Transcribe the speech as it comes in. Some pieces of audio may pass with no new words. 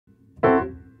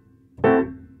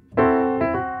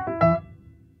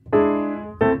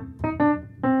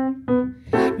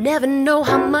Never know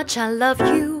how much I love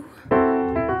you,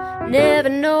 never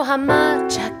know how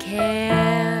much I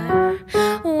care.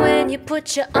 When you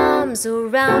put your arms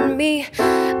around me,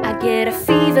 I get a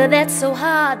fever that's so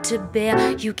hard to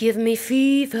bear. You give me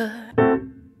fever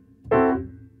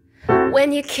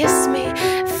when you kiss me,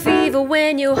 fever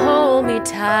when you hold me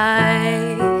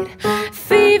tight.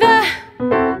 Fever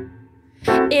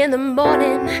in the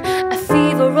morning, a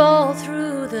fever all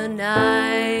through the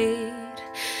night.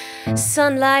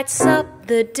 Sun lights up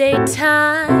the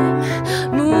daytime,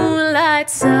 moon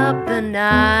lights up the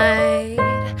night.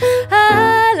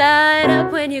 I light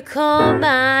up when you call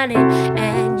my name,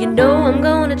 and you know I'm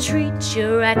gonna treat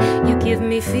you right. You give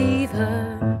me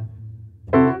fever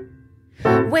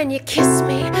when you kiss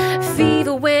me,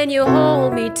 fever when you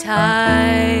hold me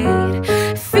tight.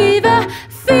 Fever,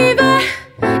 fever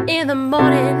in the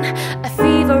morning, a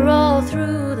fever all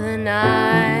through the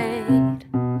night.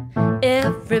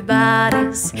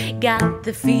 Everybody's got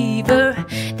the fever,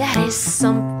 that is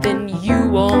something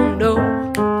you all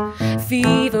know.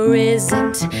 Fever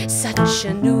isn't such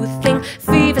a new thing,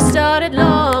 fever started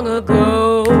long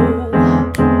ago.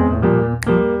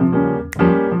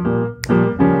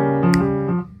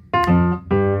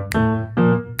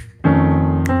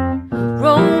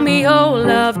 Romeo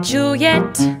loved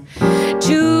Juliet,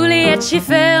 Juliet, she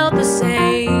felt the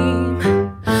same.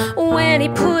 When he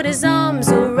put his arms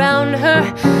around her,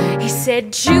 he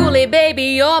said, Julie, baby,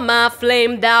 you're my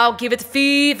flame, thou giveth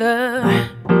fever.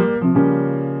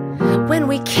 When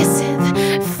we kisseth,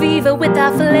 fever with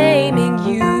our flaming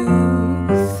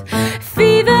youth.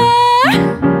 Fever,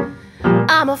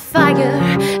 I'm a fire,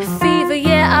 fever,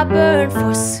 yeah, I burn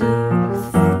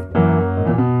forsooth.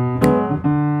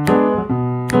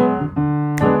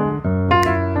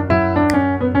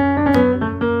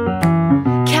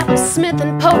 Captain Smith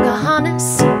and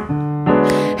Pocahontas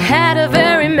had a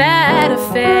very mad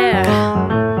affair.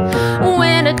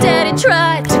 When her daddy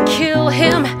tried to kill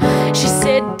him, she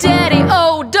said, Daddy,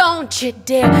 oh, don't you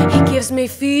dare. He gives me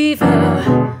fever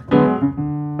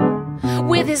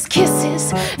with his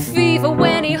kisses, fever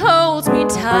when he holds me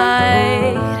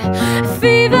tight.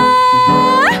 Fever,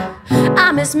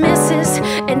 I'm his missus,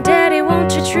 and Daddy,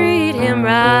 won't you treat him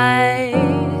right?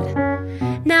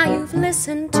 Now you've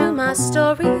listened to my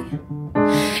story,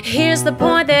 here's the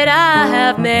point that I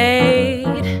have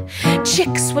made.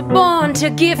 Chicks were born to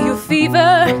give you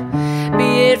fever,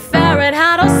 be it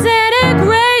Fahrenheit or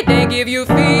centigrade, they give you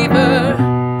fever.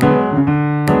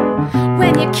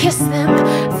 When you kiss them,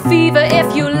 fever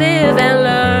if you live and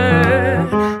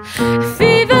learn.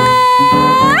 Fever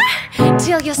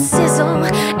till you sizzle,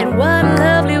 and what a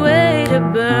lovely way to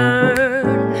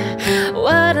burn.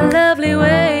 What a lovely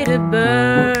way to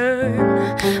burn.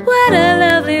 What a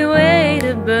lovely way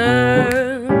to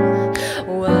burn.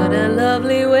 What a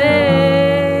lovely way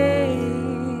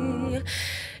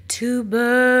to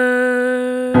burn.